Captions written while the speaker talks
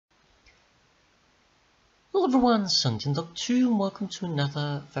Hello everyone, Suntin2 and welcome to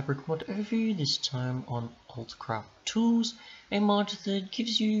another fabric mod overview, this time on Altcraft Tools, a mod that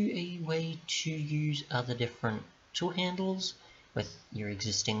gives you a way to use other different tool handles with your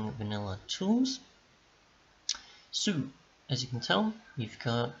existing vanilla tools. So, as you can tell, you've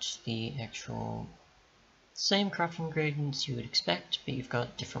got the actual same crafting ingredients you would expect, but you've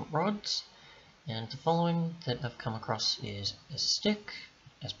got different rods, and the following that I've come across is a stick,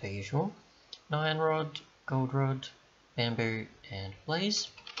 as per usual, an iron rod, gold rod, bamboo, and blaze.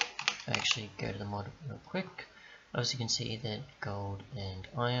 If I actually go to the mod real quick, as you can see that gold and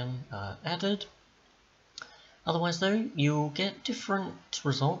iron are added. Otherwise though, you'll get different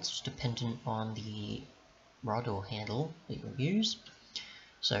results dependent on the rod or handle that you'll use.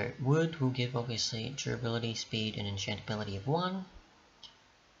 So wood will give obviously durability, speed, and enchantability of 1.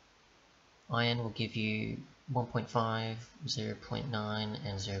 Iron will give you 1.5, 0.9,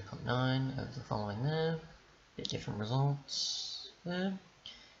 and 0.9 of the following there. Bit different results there.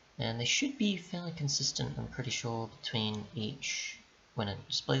 And they should be fairly consistent, I'm pretty sure, between each when it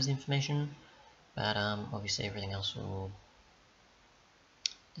displays the information. But obviously everything else will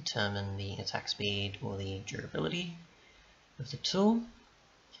determine the attack speed or the durability of the tool.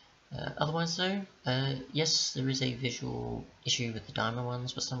 Otherwise though, yes, there is a visual issue with the diamond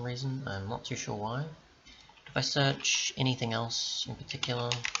ones for some reason. I'm not too sure why. If I search anything else in particular,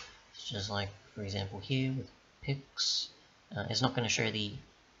 such as like for example here with picks, it's not going to show the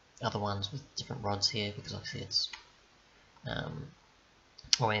other ones with different rods here because obviously it's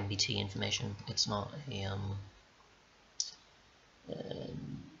or MBT information. It's not a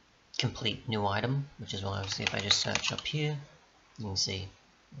complete new item, which is why obviously if I just search up here, you can see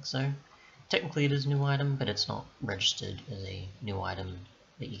like so. Technically it is a new item, but it's not registered as a new item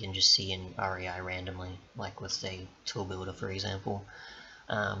that you can just see in REI randomly, like with say Tool Builder for example.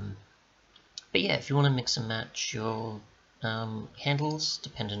 But yeah, if you want to mix and match your handles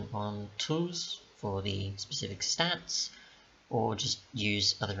dependent on tools for the specific stats, or just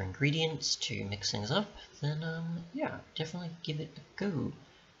use other ingredients to mix things up, then yeah, definitely give it a go.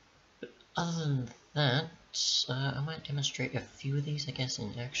 But other than that, I might demonstrate a few of these, I guess,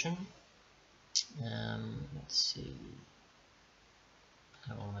 in action. Let's see. I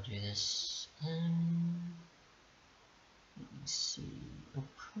don't want to do this. Let's see. I'll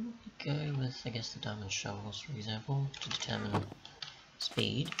probably go with, I guess, the diamond shovels, for example, to determine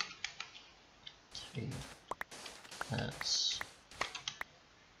speed. That's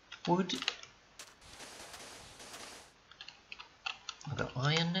wood. I've got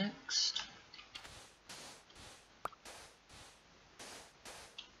iron next.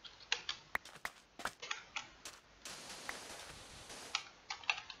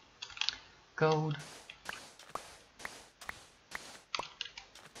 Gold.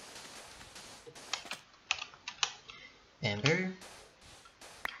 Bamboo.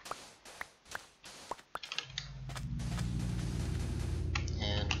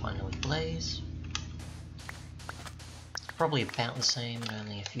 And finally blaze. Probably about the same,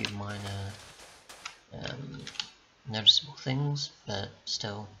 only a few minor noticeable things, but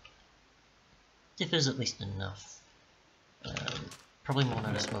still differs at least enough. Probably more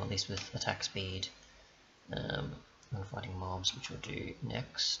noticeable at least with attack speed when fighting mobs, which we'll do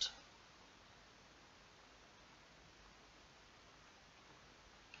next.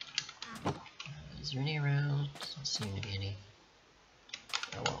 Is there any around? Doesn't seem to be any.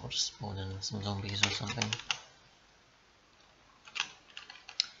 Oh well, I'll just spawn in some zombies or something.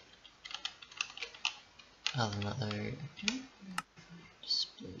 Other than that though, I don't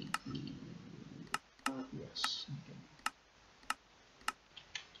display the... yes, okay.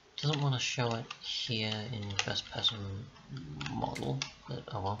 Doesn't want to show it here in first person model, but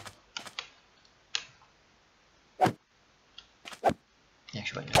oh well.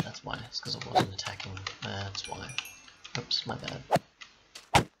 Actually wait, no, that's why, it's because I wasn't attacking, that's why. Oops, my bad.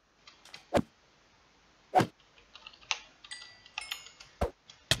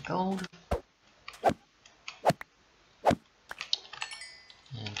 Gold.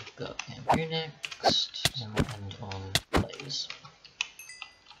 And we've got bamboo next, and we'll end on blaze.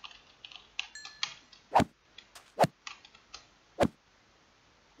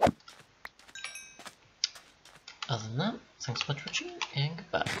 Other than that, thanks for watching, and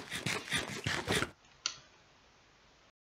goodbye.